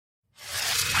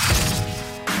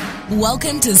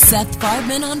Welcome to Seth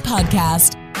Farbman on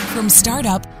Podcast, from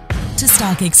startup to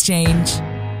stock exchange.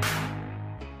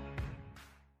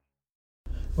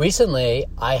 Recently,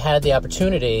 I had the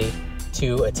opportunity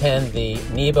to attend the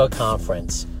NIBA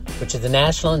conference, which is the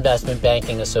National Investment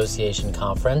Banking Association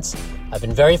conference. I've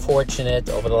been very fortunate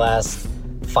over the last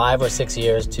 5 or 6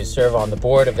 years to serve on the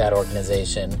board of that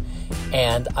organization.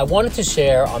 And I wanted to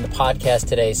share on the podcast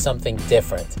today something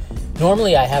different.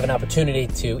 Normally, I have an opportunity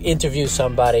to interview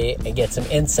somebody and get some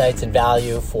insights and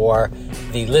value for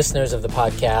the listeners of the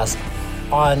podcast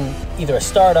on either a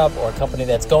startup or a company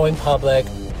that's going public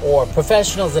or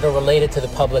professionals that are related to the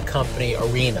public company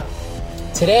arena.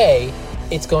 Today,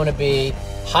 it's going to be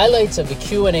highlights of the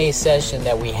Q&A session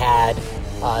that we had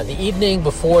the evening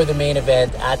before the main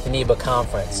event at the NIBA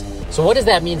conference. So what does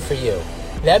that mean for you?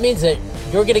 That means that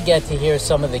you're going to get to hear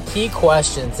some of the key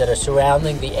questions that are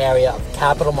surrounding the area of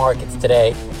capital markets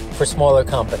today for smaller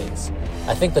companies.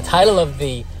 I think the title of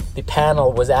the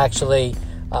panel was actually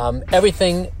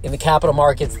everything in the capital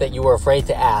markets that you were afraid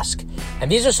to ask.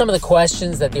 And these are some of the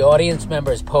questions that the audience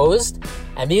members posed,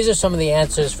 and these are some of the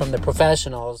answers from the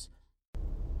professionals.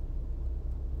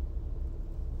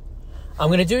 I'm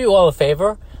going to do you all a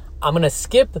favor. I'm going to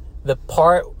skip the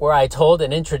part where I told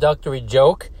an introductory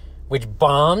joke, which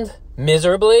bombed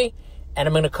miserably, and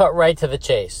I'm going to cut right to the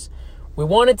chase. We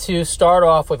wanted to start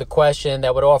off with a question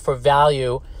that would offer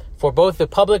value for both the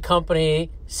public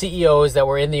company CEOs that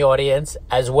were in the audience,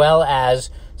 as well as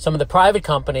some of the private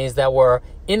companies that were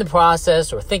in the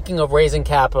process or thinking of raising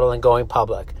capital and going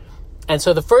public. And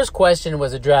so the first question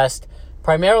was addressed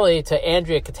primarily to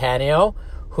Andrea Cattaneo,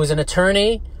 who's an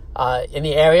attorney in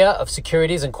the area of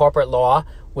securities and corporate law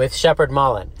with Sheppard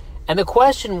Mullin. And the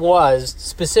question was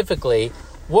specifically,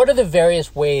 what are the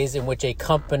various ways in which a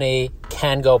company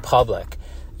can go public?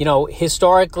 You know,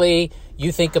 historically,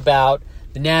 you think about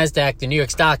the NASDAQ, the New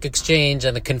York Stock Exchange,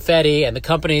 and the confetti, and the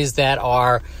companies that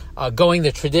are going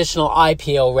the traditional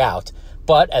IPO route.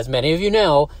 But as many of you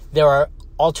know, there are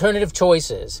alternative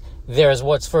choices. There's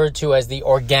what's referred to as the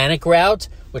organic route,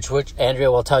 which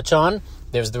Andrea will touch on.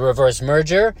 There's the reverse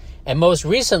merger. And most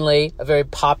recently, a very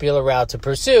popular route to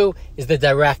pursue is the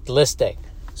direct listing.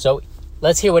 So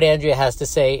let's hear what Andrea has to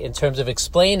say in terms of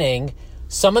explaining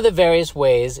some of the various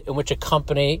ways in which a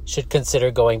company should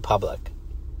consider going public.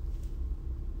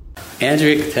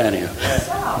 Andrea Cattaneo.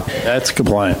 That's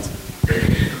compliance.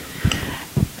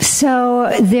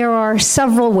 So there are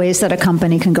several ways that a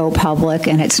company can go public,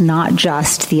 and it's not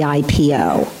just the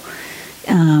IPO.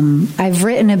 I've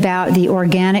written about the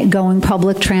organic going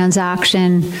public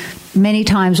transaction many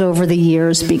times over the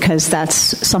years because that's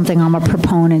something I'm a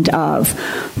proponent of.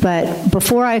 But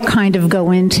before I kind of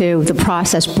go into the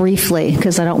process briefly,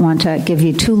 because I don't want to give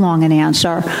you too long an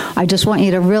answer, I just want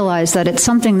you to realize that it's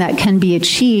something that can be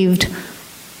achieved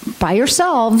by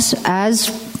yourselves as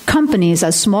companies,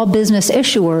 as small business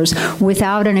issuers,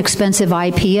 without an expensive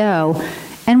IPO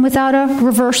and without a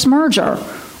reverse merger,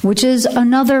 which is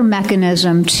another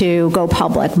mechanism to go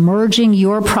public, merging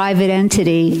your private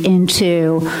entity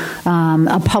into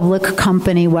a public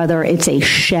company, whether it's a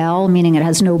shell, meaning it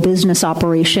has no business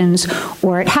operations,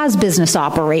 or it has business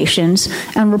operations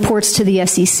and reports to the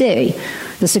SEC,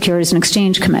 the Securities and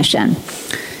Exchange Commission.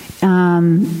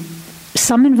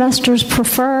 Some investors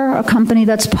prefer a company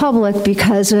that's public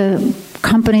because a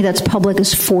company that's public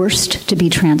is forced to be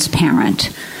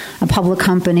transparent. A public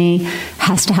company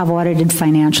has to have audited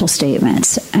financial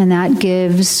statements, and that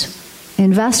gives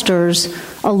investors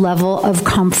a level of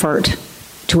comfort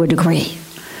to a degree.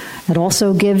 It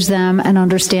also gives them an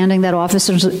understanding that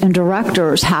officers and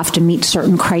directors have to meet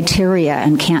certain criteria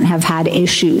and can't have had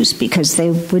issues because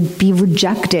they would be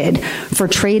rejected for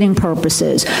trading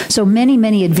purposes. So many,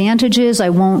 many advantages. I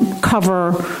won't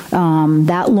cover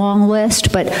that long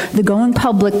list, but the going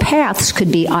public paths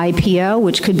could be IPO,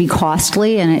 which could be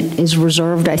costly, and it is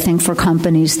reserved, I think, for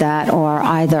companies that are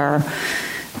either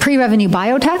pre-revenue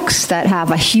biotechs that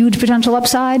have a huge potential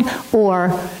upside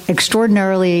or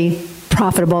extraordinarily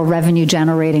profitable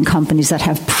revenue-generating companies that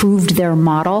have proved their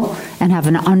model and have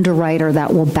an underwriter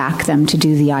that will back them to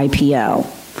do the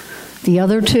IPO. The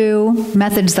other two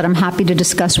methods that I'm happy to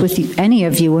discuss with any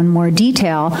of you in more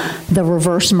detail, the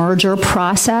reverse merger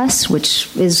process, which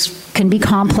can be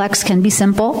complex, can be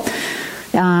simple,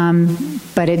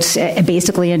 but it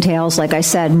basically entails, like I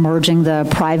said, merging the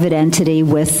private entity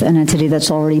with an entity that's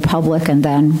already public and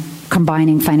then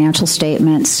combining financial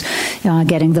statements,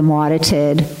 getting them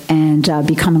audited, and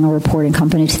becoming a reporting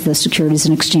company to the Securities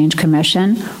and Exchange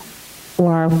Commission,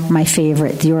 or my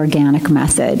favorite, the organic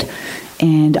method.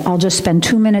 And I'll just spend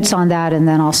 2 minutes on that, and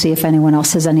then I'll see if anyone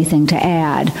else has anything to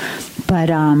add. But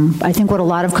I think what a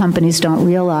lot of companies don't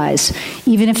realize,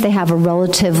 even if they have a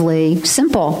relatively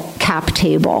simple cap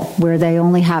table where they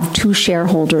only have 2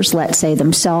 shareholders, let's say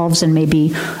themselves and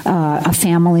maybe a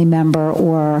family member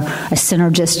or a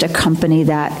synergistic company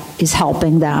that is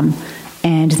helping them,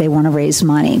 and they want to raise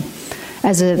money.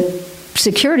 As a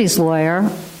securities lawyer,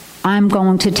 I'm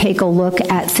going to take a look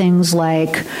at things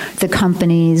like the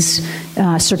company's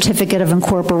certificate of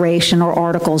incorporation or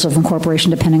articles of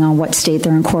incorporation, depending on what state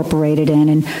they're incorporated in,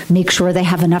 and make sure they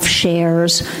have enough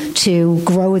shares to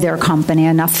grow their company,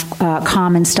 enough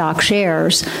common stock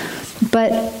shares.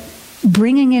 But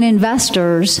bringing in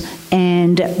investors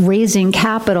and raising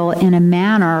capital in a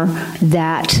manner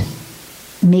that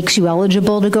makes you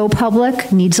eligible to go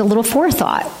public needs a little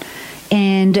forethought.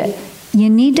 And you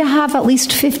need to have at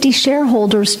least 50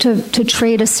 shareholders to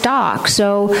trade a stock.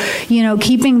 So,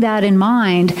 keeping that in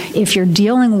mind, if you're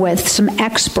dealing with some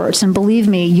experts, and believe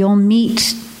me, you'll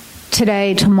meet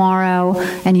today, tomorrow,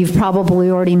 and you've probably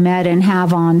already met and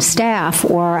have on staff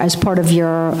or as part of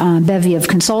your bevy of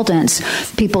consultants,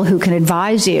 people who can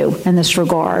advise you in this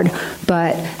regard.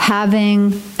 But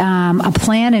having a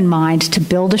plan in mind to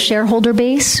build a shareholder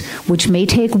base, which may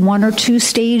take 1 or 2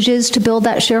 stages to build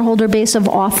that shareholder base of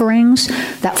offerings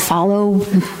that follow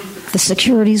the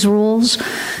securities rules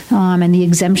and the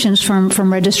exemptions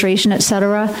from registration, et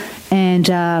cetera, and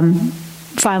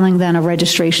filing then a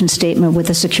registration statement with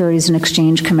the Securities and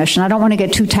Exchange Commission. I don't want to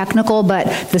get too technical, but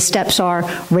the steps are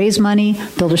raise money,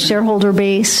 build a shareholder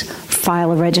base,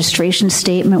 file a registration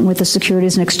statement with the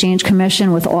Securities and Exchange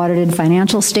Commission with audited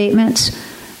financial statements,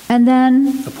 and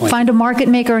then find a market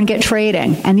maker and get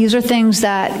trading. And these are things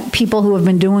that people who have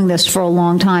been doing this for a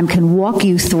long time can walk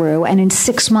you through. And in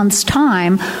 6 months'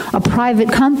 time, a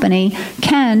private company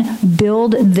can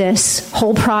build this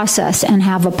whole process and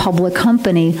have a public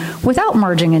company without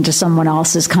merging into someone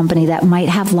else's company that might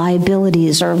have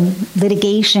liabilities or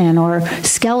litigation or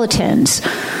skeletons.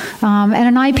 And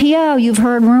an IPO, you've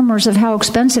heard rumors of how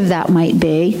expensive that might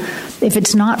be. If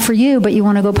it's not for you, but you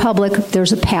want to go public,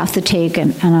 there's a path to take,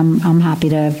 and I'm happy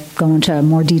to go into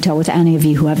more detail with any of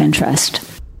you who have interest.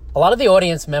 A lot of the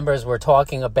audience members were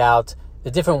talking about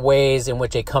the different ways in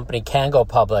which a company can go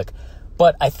public,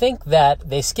 but I think that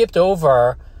they skipped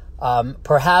over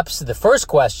perhaps the first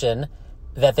question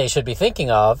that they should be thinking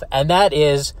of, and that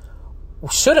is,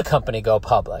 should a company go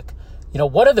public?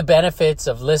 What are the benefits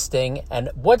of listing, and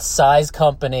what size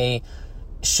company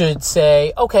should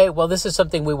say, okay, well, this is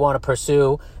something we want to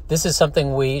pursue. This is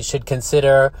something we should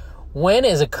consider. When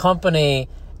is a company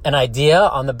an idea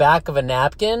on the back of a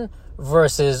napkin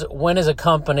versus when is a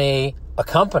company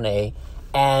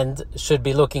and should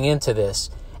be looking into this?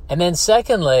 And then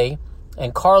secondly,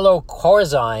 and Carlo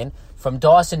Corzine from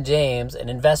Dawson James, an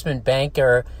investment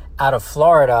banker out of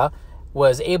Florida,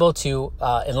 was able to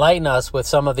enlighten us with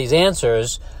some of these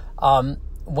answers.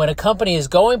 When a company is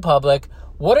going public,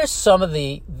 what are some of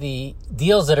the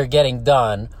deals that are getting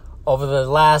done over the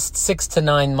last 6 to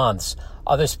 9 months?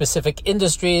 Are there specific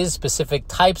industries, specific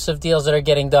types of deals that are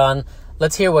getting done?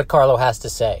 Let's hear what Carlo has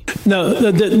to say. No,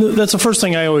 that's the first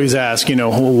thing I always ask.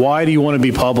 Why do you want to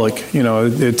be public?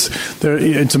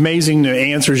 It's amazing the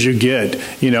answers you get.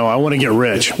 I want to get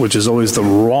rich, which is always the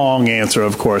wrong answer,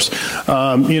 of course. There's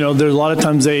a lot of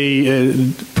times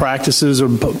practices or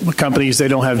companies, they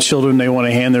don't have children. They want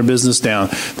to hand their business down.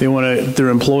 They want their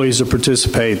employees to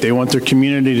participate. They want their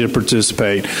community to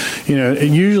participate.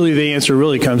 Usually the answer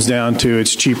really comes down to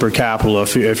it's cheaper capital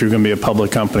if you're going to be a public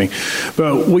company.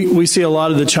 But we see a lot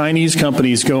of the Chinese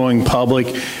companies going public,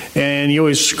 and you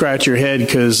always scratch your head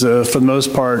because for the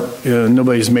most part,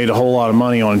 nobody's made a whole lot of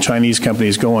money on Chinese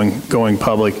companies going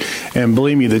public. And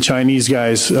believe me, the Chinese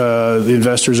guys, the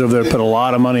investors over there, put a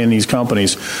lot of money in these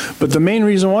companies. But the main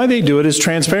reason why they do it is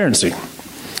transparency.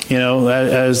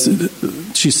 As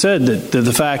she said, that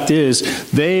the fact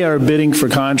is they are bidding for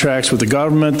contracts with the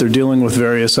government. They're dealing with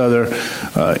various other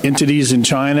entities in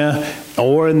China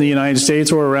or in the United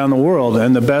States or around the world.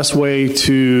 And the best way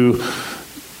to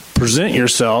present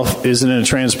yourself is in a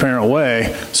transparent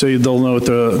way, so they'll know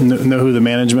who the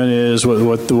management is,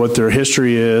 what their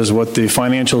history is, what the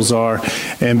financials are,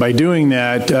 and by doing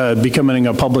that, becoming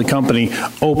a public company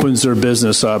opens their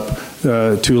business up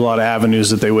to a lot of avenues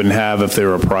that they wouldn't have if they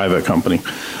were a private company.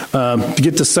 To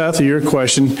get to Seth, your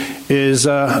question is,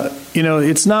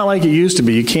 it's not like it used to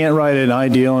be. You can't write an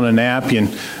ideal on a napkin.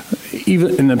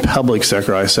 even in the public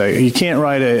sector, I say, you can't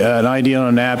write an idea on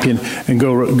a napkin and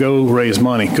go raise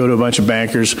money, go to a bunch of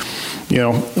bankers.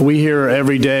 We hear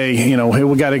every day, hey,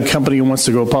 we got a company who wants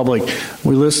to go public.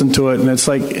 We listen to it, and it's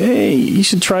like, hey, you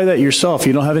should try that yourself.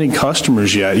 You don't have any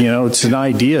customers yet. It's an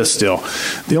idea still.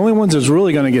 The only ones that's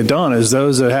really going to get done is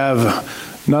those that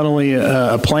have not only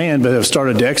a plan, but have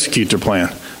started to execute their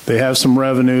plan. They have some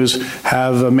revenues,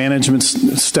 have a management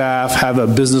staff, have a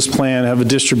business plan, have a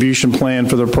distribution plan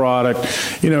for their product.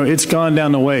 It's gone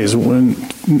down the ways.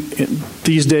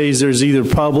 These days, there's either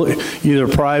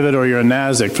private, or you're a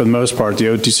NASDAQ for the most part. The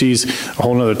OTC is a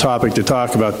whole other topic to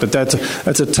talk about, but that's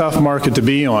a tough market to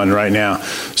be on right now.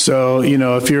 So,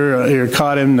 if you're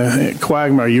caught in the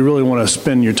quagmire, you really want to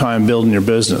spend your time building your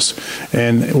business.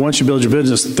 And once you build your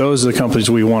business, those are the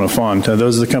companies we want to fund.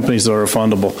 Those are the companies that are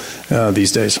fundable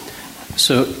these days.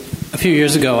 So a few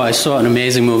years ago, I saw an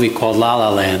amazing movie called La La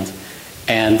Land.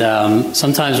 And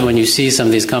sometimes when you see some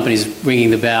of these companies ringing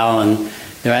the bell and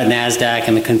they're at NASDAQ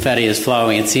and the confetti is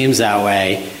flowing, it seems that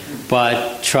way.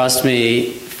 But trust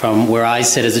me, from where I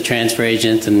sit as a transfer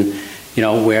agent and,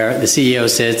 where the CEO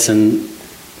sits and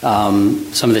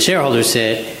some of the shareholders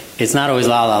sit, it's not always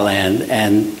La La Land.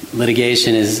 And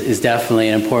litigation is definitely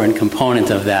an important component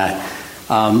of that.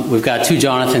 We've got two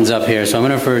Jonathans up here, so I'm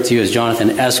going to refer to you as Jonathan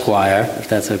Esquire, if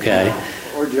that's okay.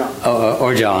 Or John.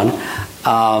 Or John.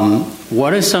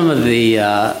 What are some of the,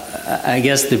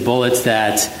 the bullets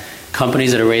that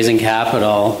companies that are raising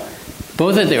capital,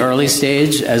 both at the early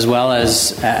stage as well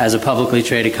as a publicly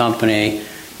traded company,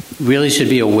 really should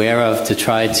be aware of to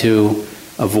try to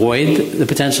avoid the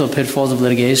potential pitfalls of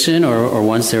litigation, or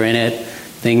once they're in it,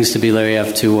 things to be leery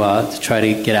of to try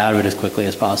to get out of it as quickly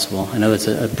as possible? I know that's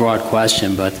a broad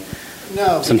question, but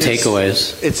some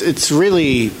takeaways. It's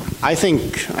really,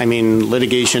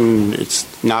 litigation,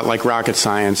 it's not like rocket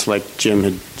science, like Jim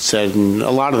had said, and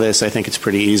a lot of this, I think it's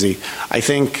pretty easy.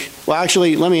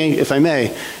 Actually, let me, if I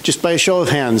may, just by a show of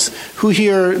hands, who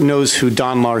here knows who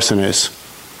Don Larson is?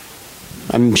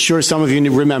 I'm sure some of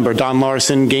you remember Don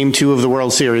Larson, Game 2 of the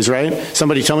World Series, right?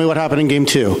 Somebody tell me what happened in Game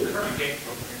 2.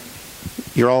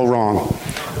 You're all wrong.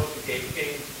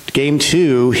 Game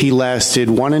 2, he lasted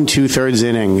 1 2/3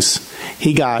 innings.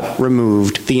 He got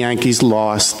removed. The Yankees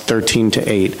lost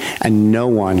 13-8, and no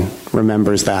one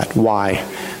remembers that. Why?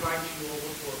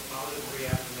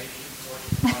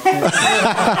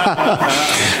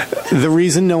 The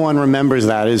reason no one remembers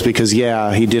that is because,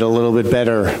 he did a little bit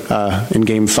better in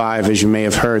Game 5, as you may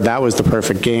have heard. That was the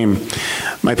perfect game.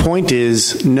 My point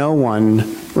is, no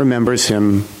one remembers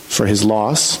him for his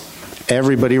loss.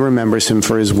 Everybody remembers him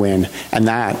for his win, and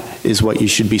that is what you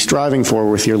should be striving for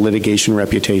with your litigation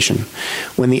reputation.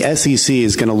 When the SEC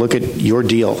is going to look at your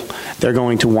deal, they're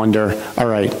going to wonder, all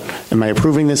right, am I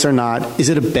approving this or not? Is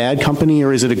it a bad company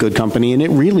or is it a good company? And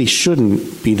it really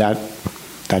shouldn't be that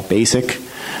basic.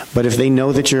 But if they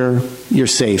know that you're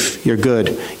safe, you're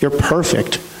good, you're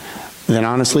perfect, then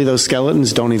honestly, those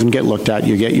skeletons don't even get looked at.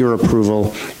 You get your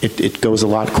approval. It goes a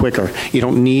lot quicker. You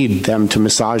don't need them to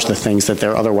massage the things that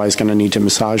they're otherwise going to need to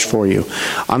massage for you.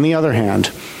 On the other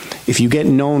hand, if you get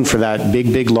known for that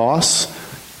big loss,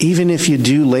 even if you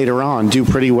do later on do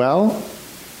pretty well,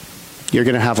 you're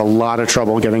going to have a lot of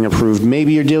trouble getting approved.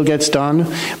 Maybe your deal gets done,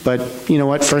 but you know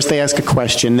what? First they ask a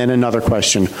question, then another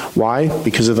question. Why?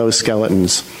 Because of those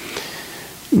skeletons.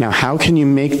 Now, how can you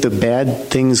make the bad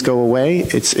things go away?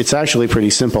 It's actually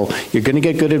pretty simple. You're going to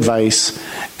get good advice,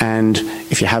 and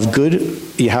if you have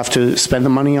you have to spend the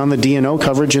money on the D&O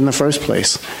coverage in the first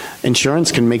place.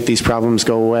 Insurance can make these problems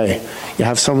go away. You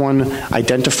have someone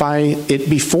identify it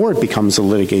before it becomes a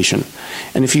litigation.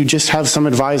 And if you just have some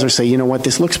advisor say, you know what,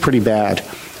 this looks pretty bad.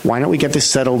 Why don't we get this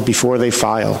settled before they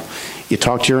file? You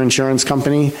talk to your insurance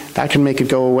company, that can make it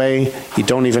go away. You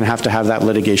don't even have to have that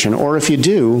litigation. Or if you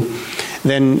do,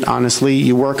 then honestly,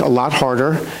 you work a lot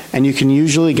harder, and you can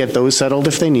usually get those settled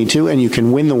if they need to, and you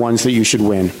can win the ones that you should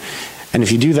win. And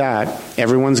if you do that,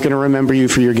 everyone's going to remember you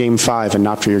for your Game 5 and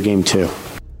not for your Game 2.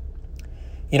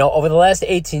 Over the last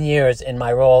 18 years in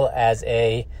my role as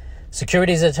a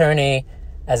securities attorney,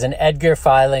 as an Edgar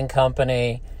filing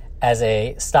company, as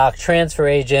a stock transfer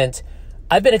agent,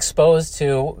 I've been exposed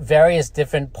to various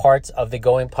different parts of the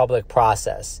going public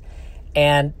process.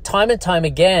 And time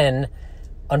again,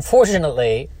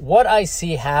 unfortunately, what I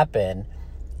see happen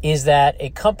is that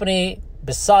a company,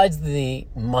 besides the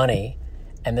money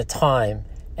and the time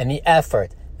and the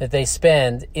effort that they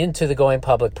spend into the going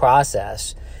public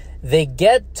process, they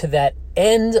get to that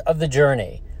end of the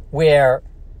journey where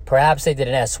perhaps they did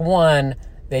an S1,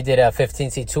 they did a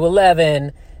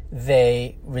 15C211,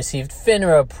 they received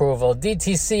FINRA approval,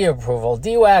 DTC approval,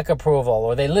 DWAC approval,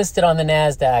 or they listed on the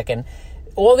NASDAQ, and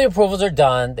all the approvals are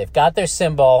done. They've got their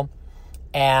symbol,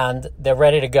 and they're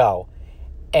ready to go.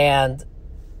 And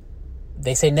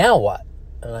they say, now what?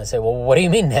 And I say, well, what do you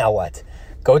mean, now what?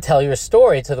 Go tell your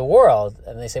story to the world.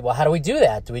 And they say, well, how do we do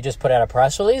that? Do we just put out a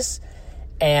press release?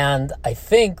 And I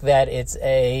think that it's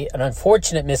an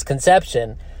unfortunate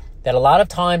misconception that a lot of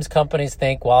times companies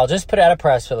think, well, I'll just put out a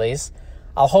press release.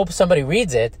 I'll hope somebody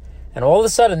reads it. And all of a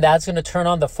sudden, that's going to turn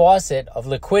on the faucet of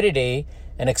liquidity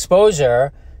and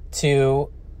exposure to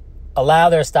allow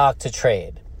their stock to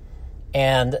trade.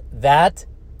 And that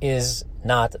is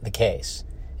not the case.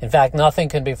 In fact, nothing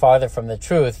can be farther from the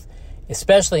truth,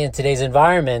 especially in today's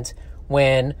environment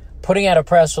when putting out a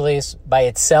press release by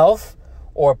itself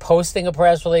or posting a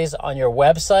press release on your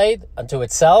website unto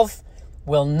itself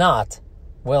will not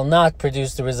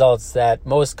produce the results that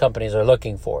most companies are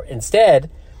looking for.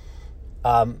 Instead,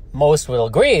 most will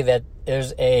agree that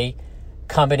there's a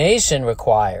combination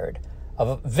required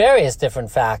of various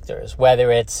different factors,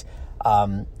 whether it's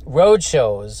road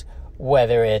shows,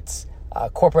 whether it's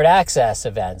corporate access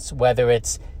events, whether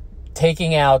it's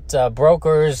taking out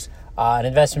brokers and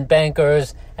investment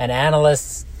bankers and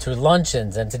analysts to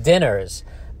luncheons and to dinners.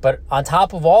 But on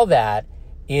top of all that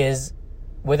is,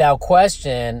 without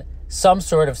question, some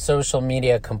sort of social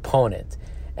media component.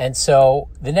 And so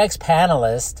the next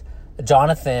panelist,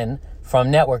 Jonathan from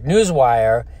Network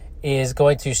Newswire, is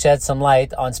going to shed some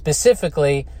light on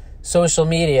specifically social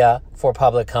media for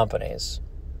public companies.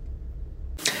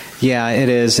 Yeah, it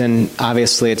is. And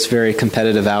obviously it's very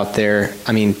competitive out there.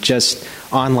 I mean, just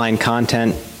online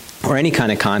content or any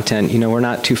kind of content, we're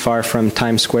not too far from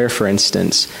Times Square, for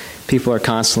instance. People are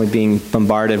constantly being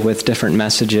bombarded with different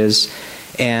messages.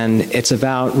 And it's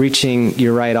about reaching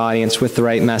your right audience with the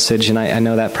right message. And I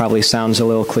know that probably sounds a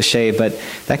little cliche, but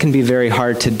that can be very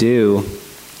hard to do,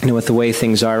 with the way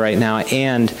things are right now.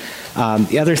 And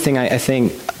the other thing I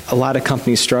think a lot of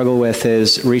companies struggle with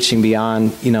is reaching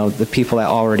beyond, the people that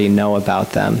already know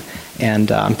about them.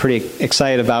 And I'm pretty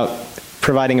excited about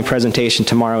providing a presentation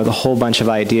tomorrow with a whole bunch of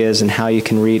ideas and how you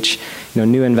can reach,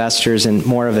 new investors in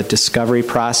more of a discovery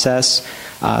process.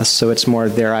 So it's more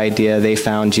their idea, they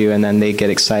found you, and then they get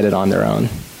excited on their own.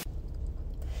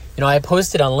 I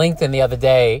posted on LinkedIn the other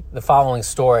day the following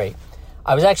story.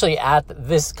 I was actually at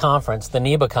this conference, the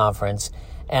NEBA conference,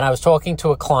 and I was talking to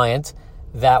a client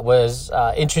that was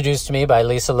introduced to me by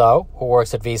Lisa Lowe, who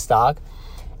works at VStock.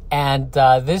 And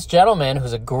this gentleman,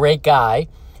 who's a great guy,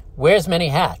 wears many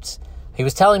hats. He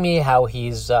was telling me how he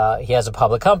has a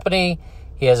public company,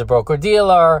 he has a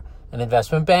broker-dealer, an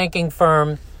investment banking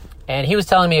firm, and he was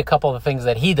telling me a couple of the things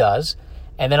that he does.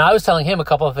 And then I was telling him a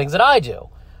couple of things that I do,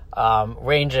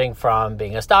 ranging from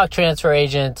being a stock transfer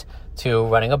agent to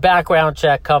running a background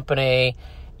check company.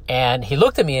 And he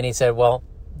looked at me and he said, well,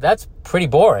 that's pretty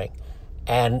boring.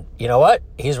 And you know what?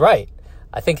 He's right.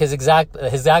 I think his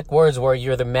exact words were,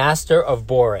 you're the master of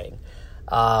boring.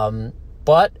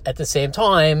 But at the same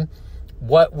time,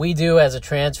 what we do as a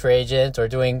transfer agent or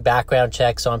doing background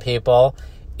checks on people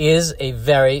is a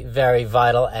very, very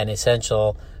vital and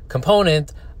essential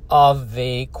component of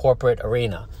the corporate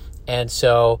arena. And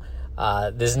so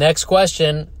this next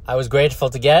question I was grateful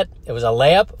to get. It was a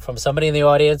layup from somebody in the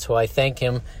audience who I thank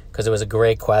him because it was a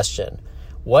great question.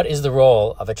 What is the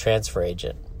role of a transfer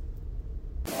agent?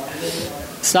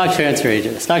 Stock transfer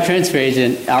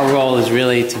agent, our role is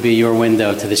really to be your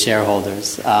window to the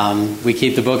shareholders. We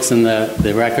keep the books and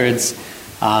the records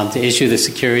to issue the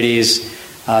securities.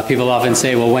 People often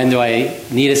say, well, when do I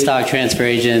need a stock transfer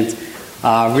agent?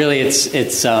 Really,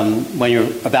 it's when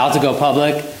you're about to go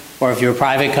public, or if you're a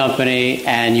private company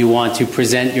and you want to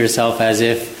present yourself as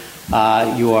if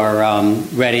you are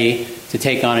ready to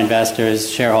take on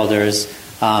investors, shareholders,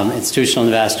 institutional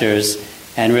investors,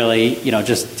 and really,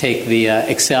 just take the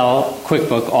Excel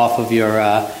QuickBook off of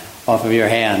your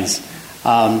hands.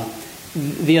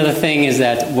 The other thing is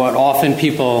that what often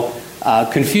people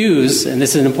confuse, and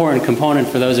this is an important component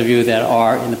for those of you that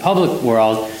are in the public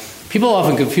world, people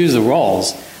often confuse the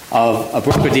roles of a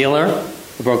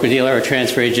broker-dealer, a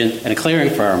transfer agent, and a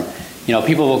clearing firm.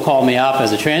 People will call me up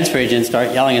as a transfer agent,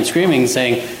 start yelling and screaming,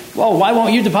 saying, well, why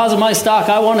won't you deposit my stock?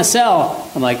 I want to sell.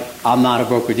 I'm like, I'm not a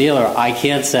broker-dealer. I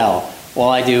can't sell. All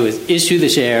I do is issue the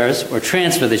shares or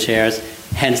transfer the shares,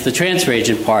 hence the transfer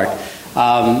agent part.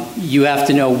 You have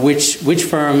to know which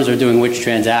firms are doing which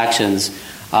transactions.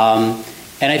 And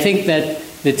I think that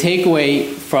the takeaway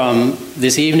from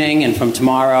this evening and from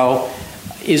tomorrow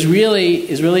is really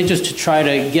just to try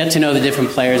to get to know the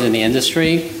different players in the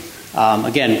industry,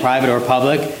 again, private or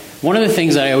public. One of the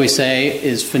things that I always say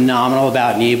is phenomenal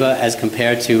about NEBA as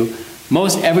compared to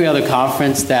most every other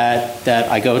conference that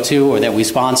I go to or that we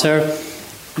sponsor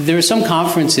there are some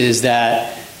conferences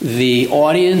that the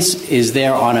audience is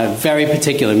there on a very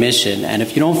particular mission, and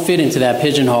if you don't fit into that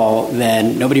pigeonhole,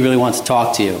 then nobody really wants to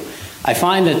talk to you. I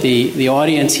find that the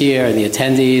audience here, the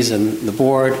attendees and the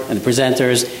board and the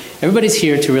presenters, everybody's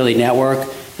here to really network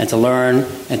and to learn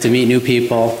and to meet new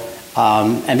people.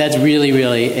 And that's really,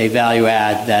 really a value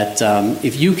add that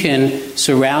if you can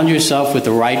surround yourself with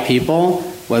the right people,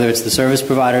 whether it's the service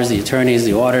providers, the attorneys,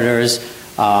 the auditors,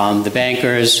 the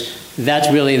bankers,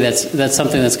 that's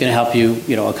something that's going to help you,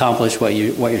 accomplish what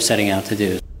you're setting out to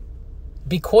do.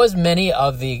 Because many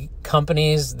of the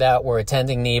companies that were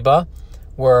attending NEBA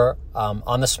were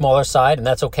on the smaller side, and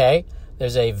that's okay.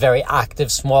 There's a very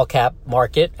active small cap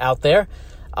market out there.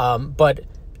 But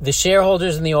the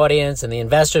shareholders in the audience and the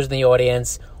investors in the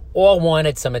audience all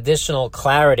wanted some additional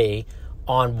clarity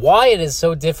on why it is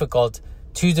so difficult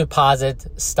to deposit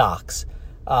stocks,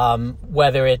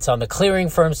 whether it's on the clearing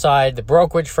firm side, the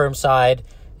brokerage firm side.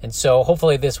 And so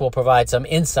hopefully this will provide some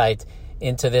insight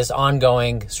into this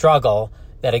ongoing struggle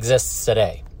that exists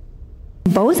today.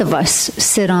 Both of us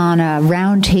sit on a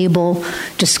roundtable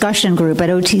discussion group at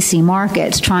OTC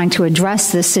Markets trying to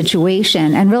address this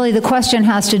situation. And really the question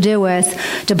has to do with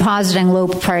depositing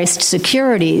low-priced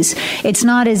securities. It's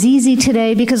not as easy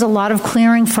today because a lot of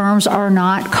clearing firms are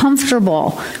not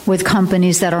comfortable with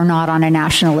companies that are not on a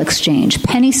national exchange.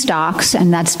 Penny stocks,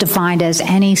 and that's defined as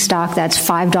any stock that's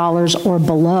 $5 or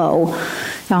below,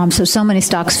 so many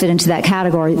stocks fit into that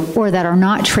category, or that are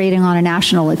not trading on a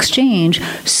national exchange,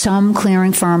 some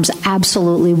clearing firms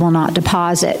absolutely will not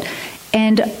deposit.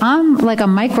 And I'm like a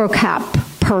micro-cap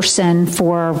person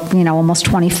for, almost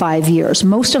 25 years.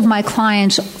 Most of my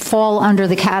clients fall under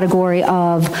the category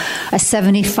of a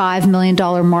 $75 million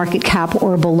market cap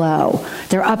or below.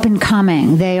 They're up and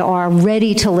coming. They are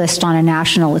ready to list on a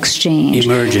national exchange.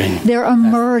 Emerging. They're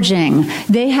emerging.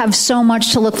 They have so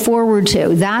much to look forward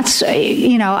to. That's,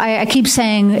 I keep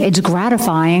saying it's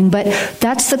gratifying, but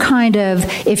that's the kind of,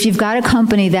 if you've got a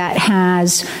company that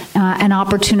has an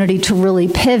opportunity to really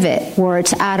pivot, or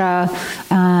it's at a,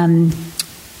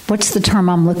 what's the term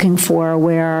I'm looking for?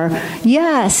 Where,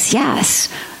 yes.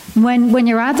 When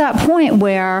you're at that point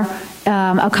where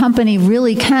a company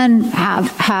really can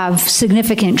have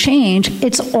significant change,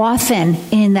 it's often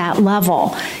in that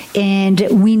level. And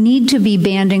we need to be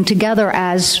banding together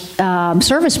as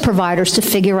service providers to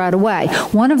figure out a way.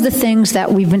 One of the things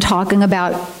that we've been talking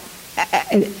about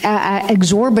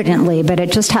exorbitantly, but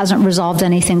it just hasn't resolved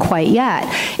anything quite yet,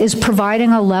 is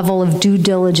providing a level of due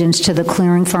diligence to the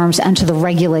clearing firms and to the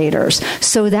regulators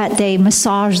so that they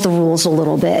massage the rules a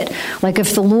little bit. Like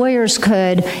if the lawyers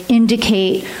could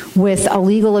indicate with a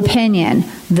legal opinion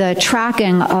the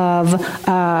tracking of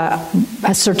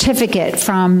a certificate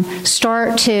from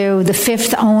start to the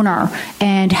fifth owner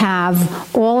and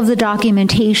have all of the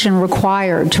documentation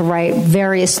required to write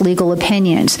various legal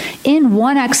opinions in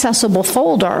one accessible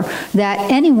folder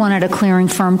that anyone at a clearing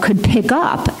firm could pick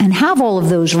up and have all of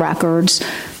those records,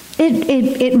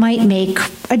 it might make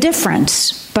a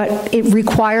difference. But it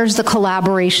requires the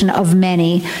collaboration of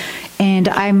many. And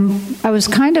I was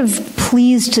kind of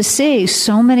pleased to see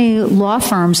so many law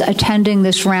firms attending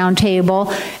this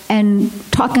roundtable and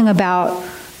talking about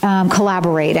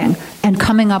collaborating and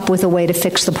coming up with a way to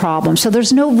fix the problem. So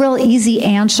there's no real easy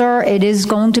answer. It is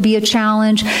going to be a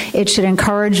challenge. It should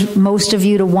encourage most of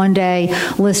you to one day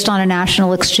list on a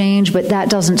national exchange, but that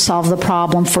doesn't solve the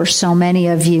problem for so many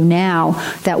of you now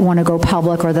that want to go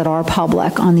public or that are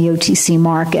public on the OTC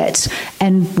markets.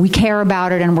 And we care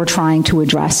about it and we're trying to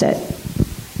address it.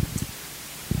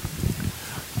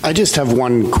 I just have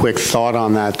one quick thought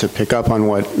on that to pick up on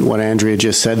what Andrea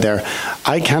just said there.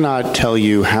 I cannot tell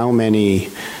you how many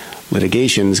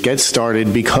litigations get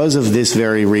started because of this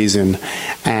very reason.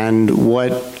 And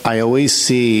what I always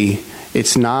see,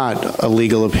 it's not a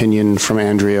legal opinion from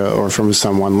Andrea or from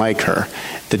someone like her.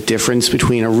 The difference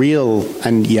between a real,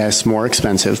 and yes, more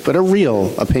expensive, but a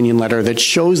real opinion letter that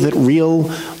shows that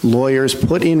real lawyers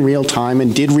put in real time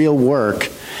and did real work,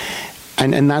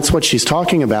 and that's what she's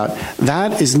talking about.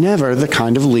 That is never the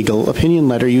kind of legal opinion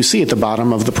letter you see at the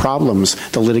bottom of the problems,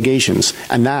 the litigations.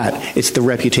 And that, it's the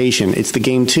reputation, it's the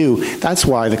game too. That's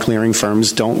why the clearing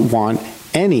firms don't want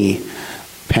any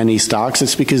penny stocks.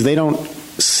 It's because they don't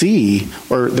see,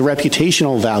 or the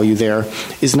reputational value there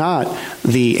is not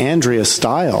the Andrea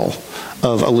style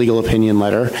of a legal opinion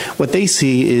letter. What they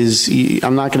see is,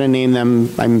 I'm not going to name them,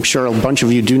 I'm sure a bunch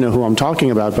of you do know who I'm talking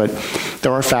about, but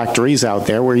there are factories out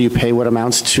there where you pay what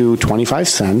amounts to 25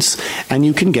 cents and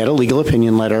you can get a legal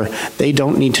opinion letter. They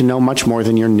don't need to know much more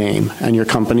than your name and your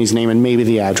company's name and maybe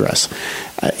the address,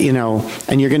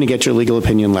 and you're going to get your legal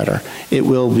opinion letter. It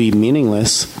will be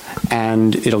meaningless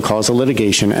and it'll cause a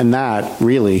litigation. And that,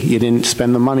 really, you didn't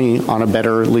spend the money on a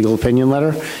better legal opinion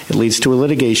letter. It leads to a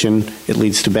litigation. It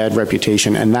leads to bad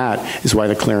reputation. And that is why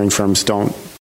the clearing firms don't